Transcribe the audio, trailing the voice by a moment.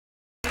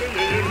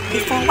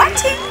Before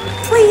watching,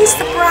 please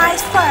subscribe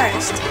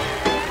first.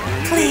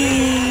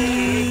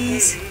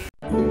 Please.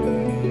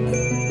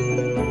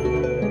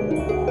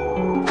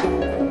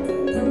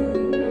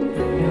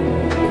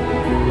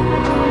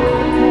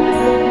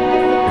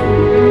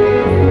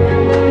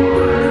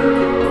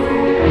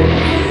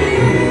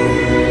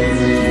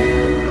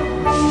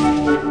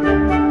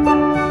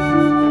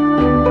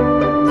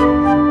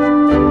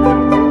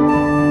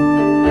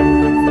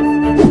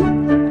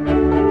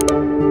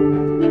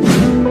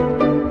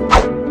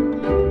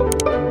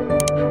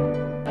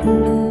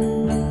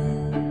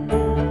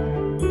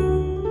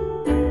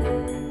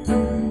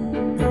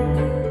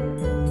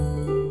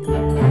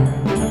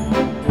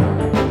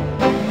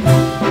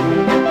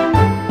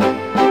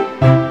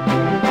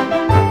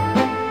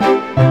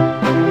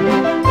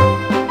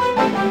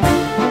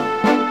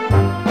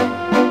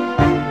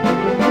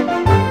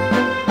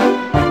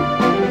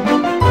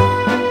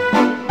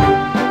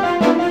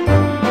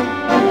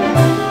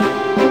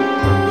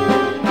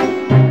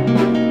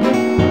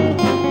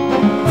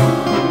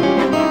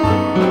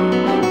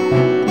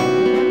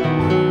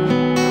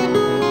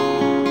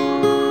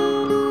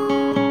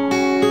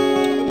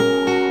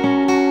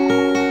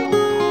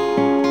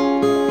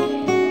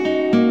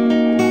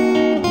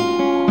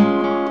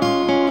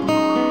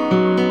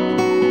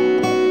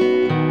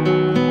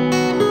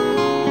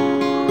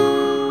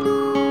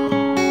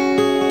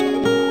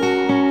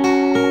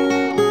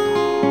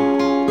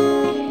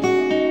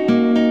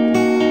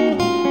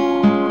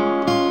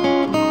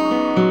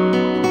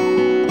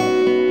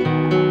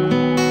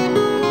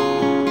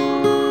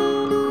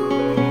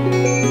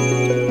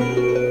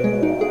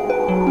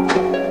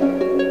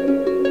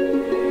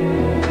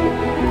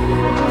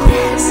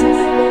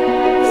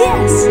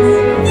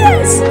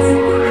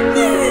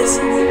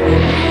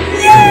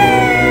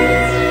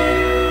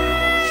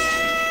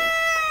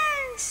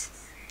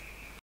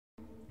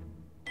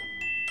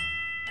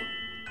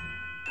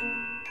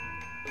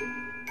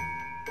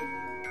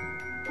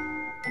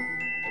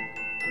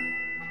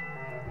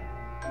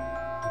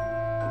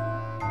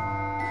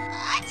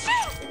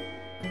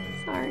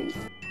 Sorry.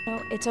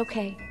 No, it's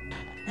okay.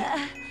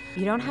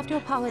 You don't have to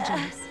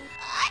apologize.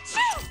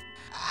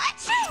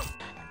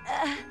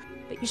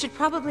 But you should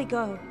probably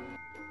go.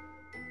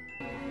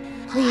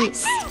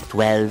 Please.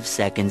 12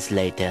 seconds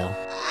later.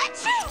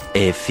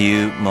 A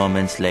few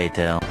moments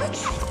later.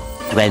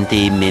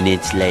 20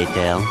 minutes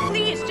later.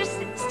 Please, just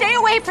stay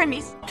away from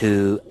me.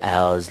 2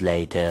 hours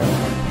later.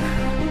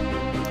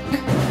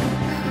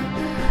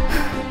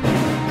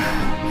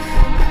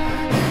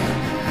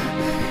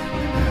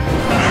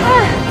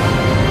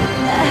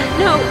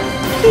 No,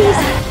 please.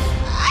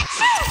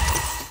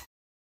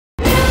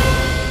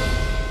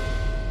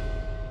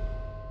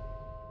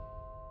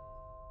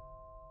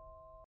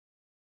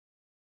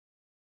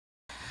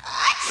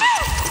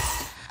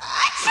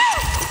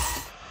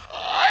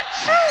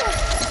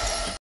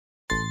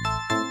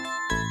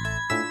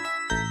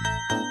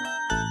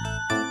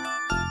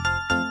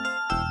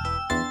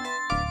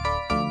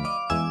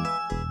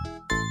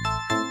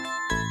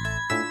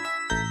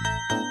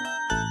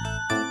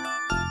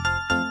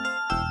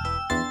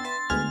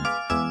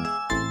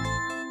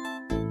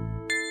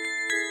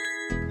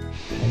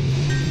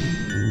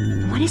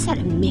 What is that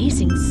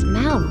amazing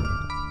smell?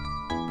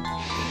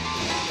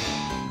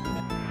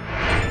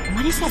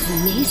 What is that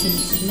amazing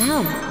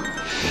smell?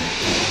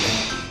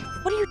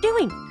 What are you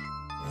doing?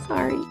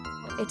 Sorry.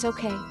 It's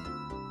okay.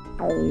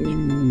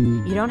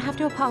 You don't have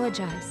to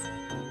apologize.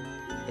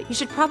 But you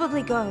should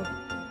probably go.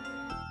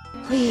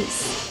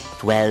 Please.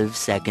 12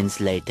 seconds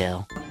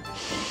later.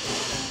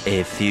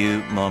 A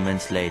few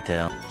moments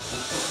later.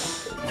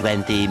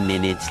 20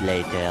 minutes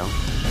later.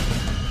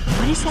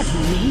 What is that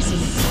amazing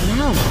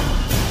smell?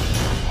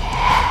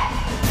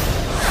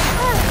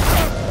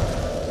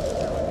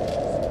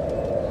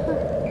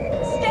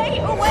 Stay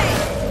away!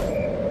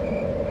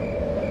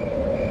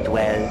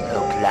 12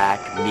 o'clock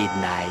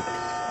midnight.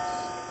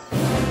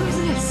 Who's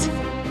this?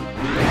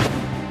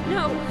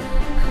 No.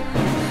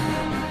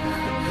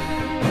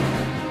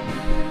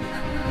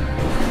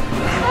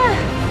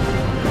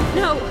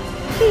 No,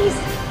 please.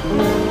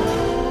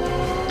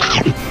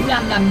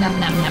 Nom nom nom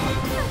nom nom.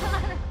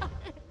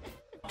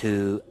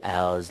 2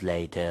 hours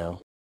later.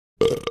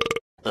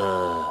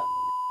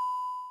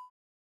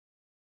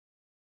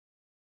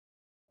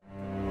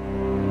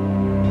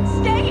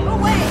 Stay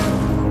away!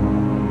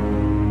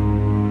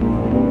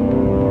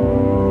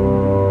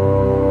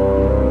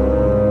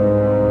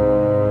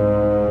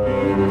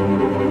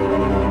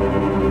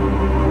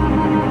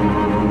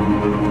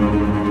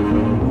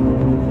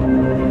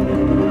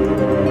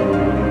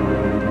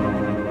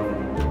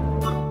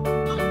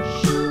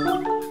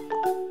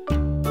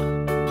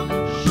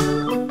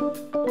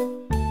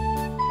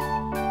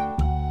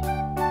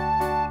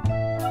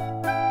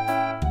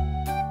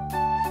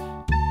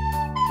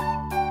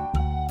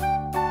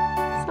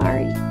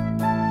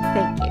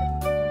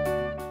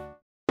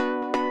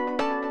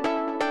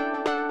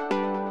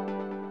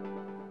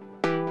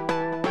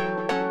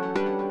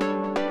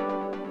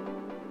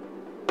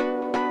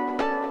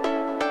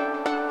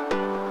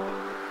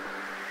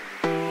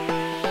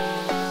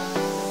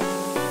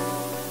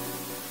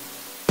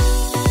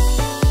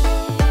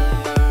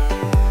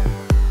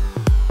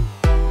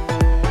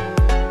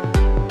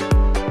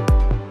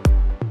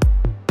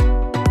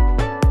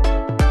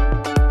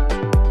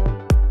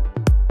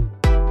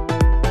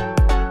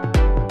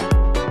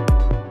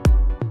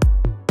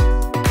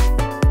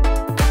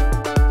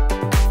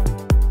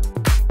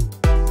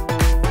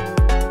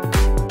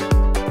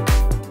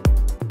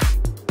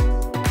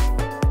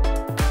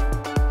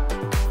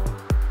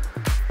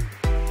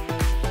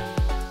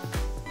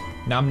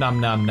 Nom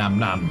nom nom nom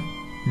nom.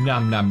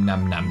 Nom nom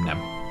nom nom nom.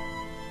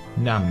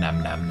 Nom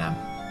nom nom nom.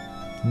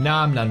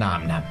 Nom nom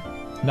nom nom.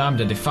 Nom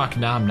de fuck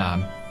nom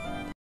nom.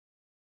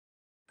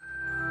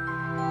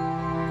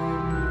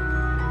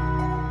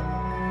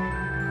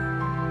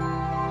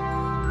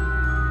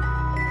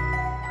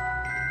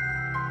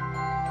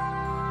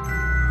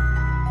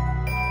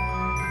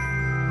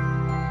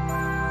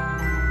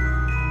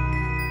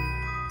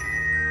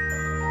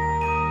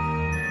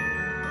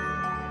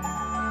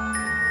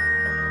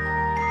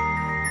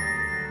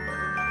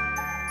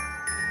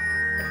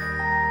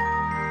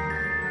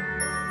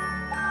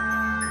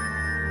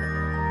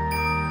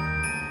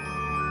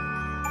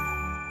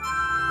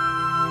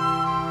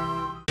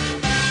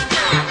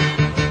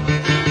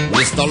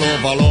 Mr.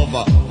 Lover,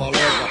 lover,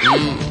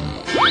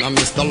 I'm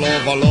Mr.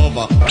 Lover,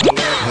 lover,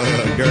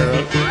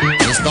 girl.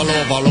 Mr.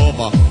 Lover,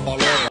 lover,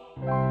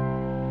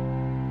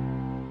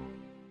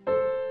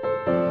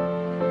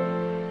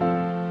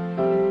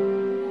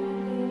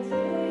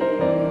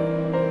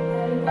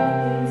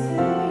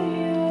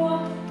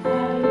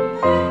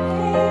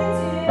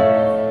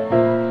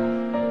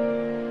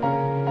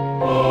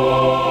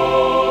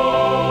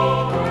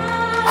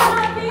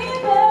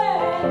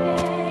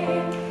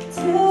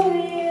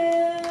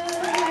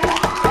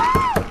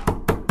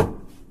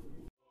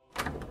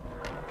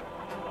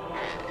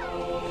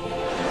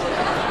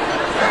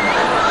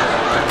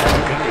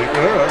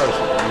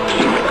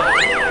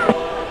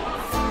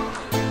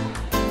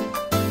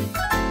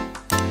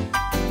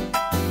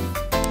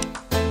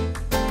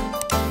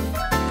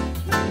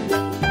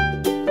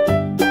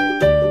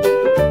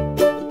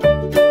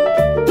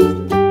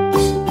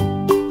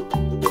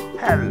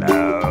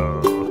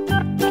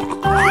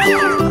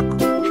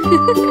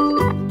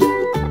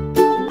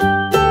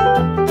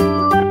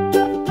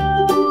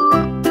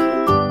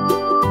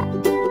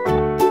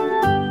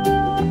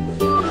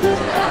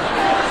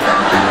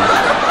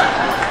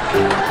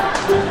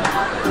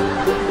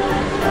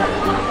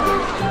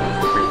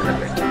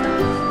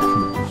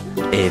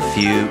 A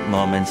few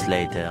moments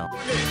later.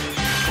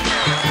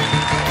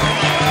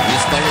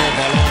 Mr.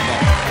 Lover, lover,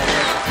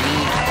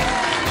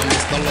 I'm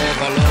Mr.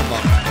 Lover,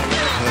 lover,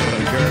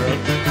 girl.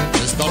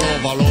 Mr.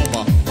 Lover,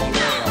 lover,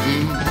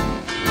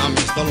 I'm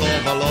Mr.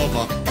 Lover,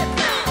 lover.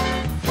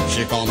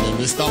 She call me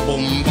Mr.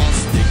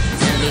 Bombastic,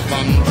 tell me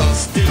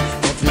fantastic.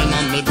 But me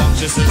on me back,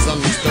 she says I'm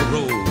Mr.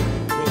 Romantic.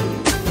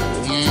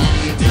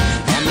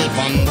 I'm me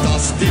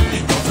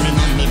fantastic, but me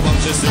on me back,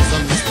 she says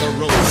I'm Mr.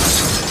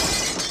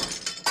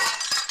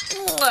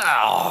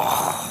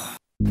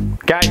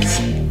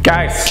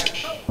 Guys,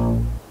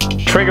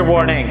 trigger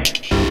warning,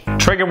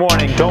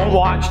 don't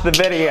watch the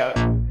video,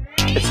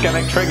 it's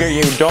gonna trigger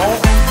you,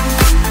 don't.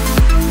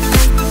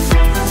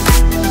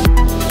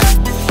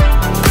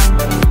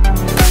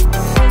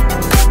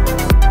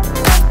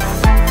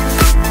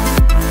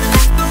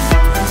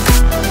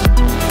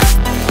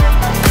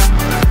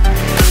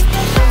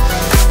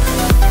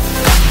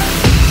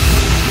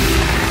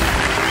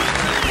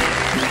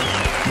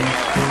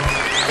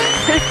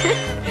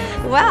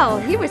 Well,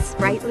 he was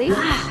sprightly.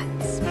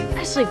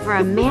 Especially for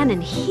a man in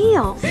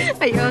heels.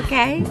 Are you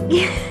okay?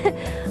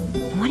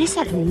 What is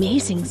that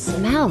amazing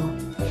smell?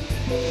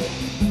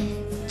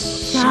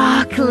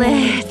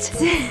 Chocolate.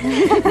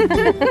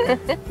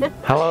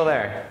 Hello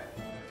there.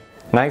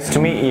 Nice to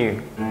meet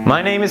you.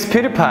 My name is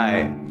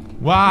Pewdiepie.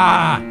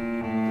 Wow!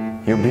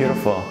 You're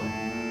beautiful.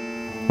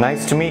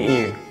 Nice to meet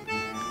you.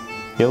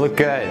 You look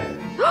good.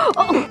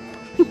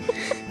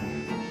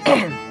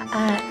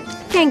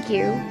 Thank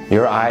you.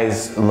 Your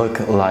eyes look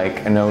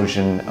like an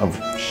ocean of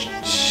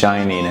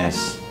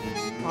shininess.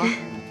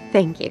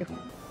 Thank you.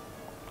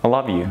 I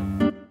love you.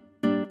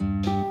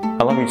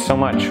 I love you so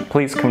much.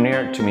 Please come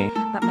near to me.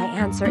 But my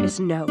answer is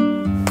no.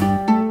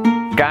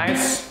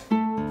 Guys,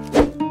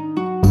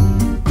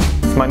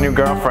 it's my new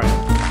girlfriend.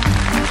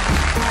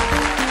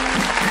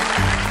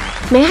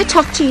 May I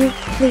talk to you,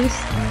 please?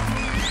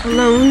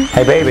 Alone?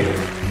 Hey baby,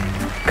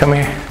 come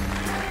here.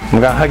 I'm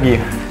gonna hug you.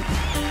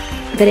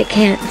 But it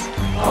can't.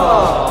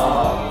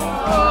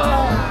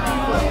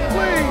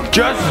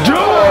 Just do it!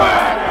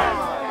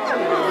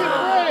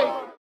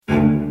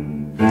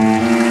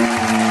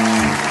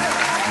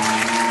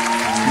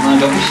 Come on,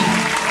 don't push it.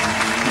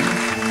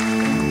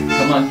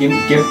 Come on,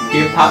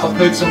 give Papa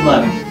Pig some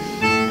love.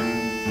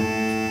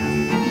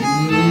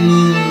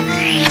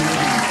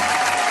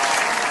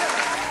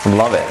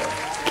 Love it.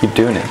 Keep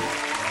doing it.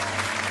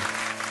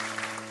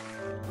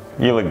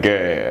 You look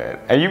good.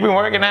 Have you been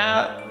working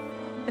out?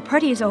 The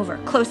party is over.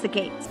 Close the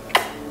gates.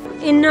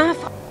 Enough.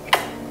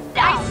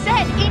 I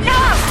said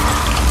enough!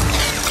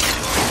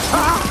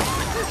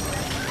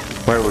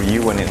 Where were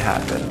you when it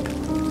happened?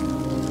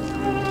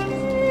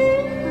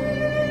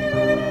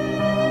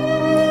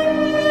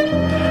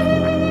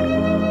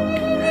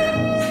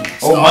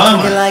 Oh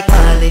mama!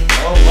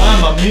 Oh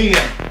mama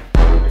mia!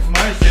 If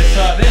Marcia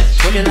saw this,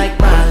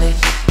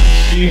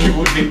 she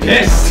would be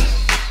pissed.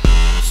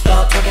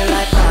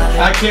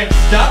 I can't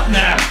stop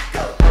now.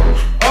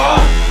 Oh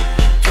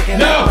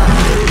no!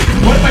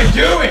 What am I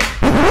doing?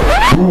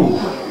 Ooh.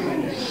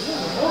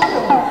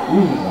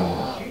 Ooh.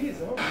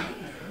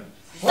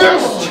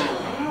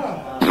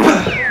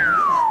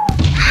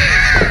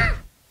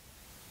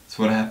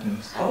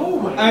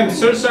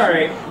 so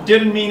sorry.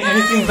 Didn't mean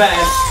anything bad.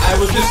 I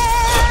was just...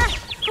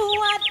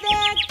 What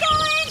they're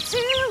going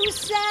to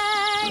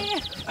say.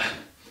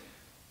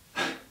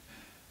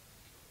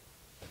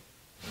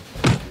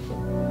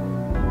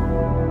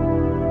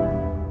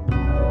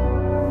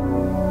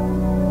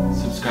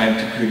 Subscribe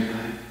to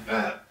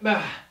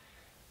Pewdiepie.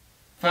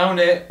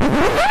 Found it.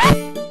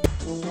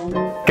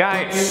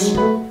 Guys,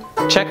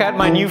 check out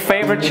my new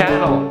favorite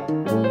channel.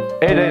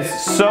 It is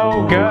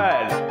so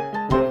good.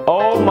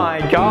 Oh my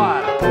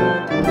god.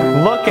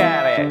 Look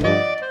at it.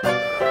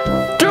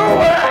 Do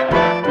it!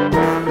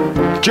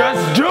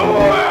 Just do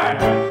it!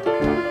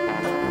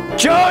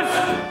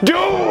 Just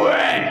do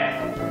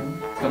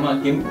it! Come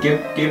on,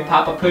 give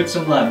Papa Pooch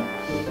some love.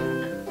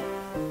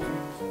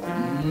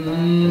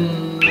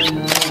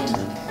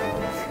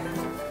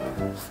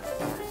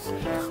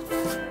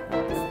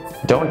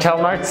 Don't tell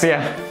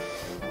Marcia.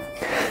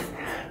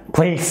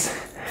 Please,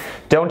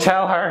 don't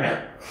tell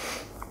her.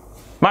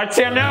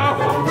 Marcia, no!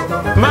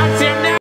 Marcia, no!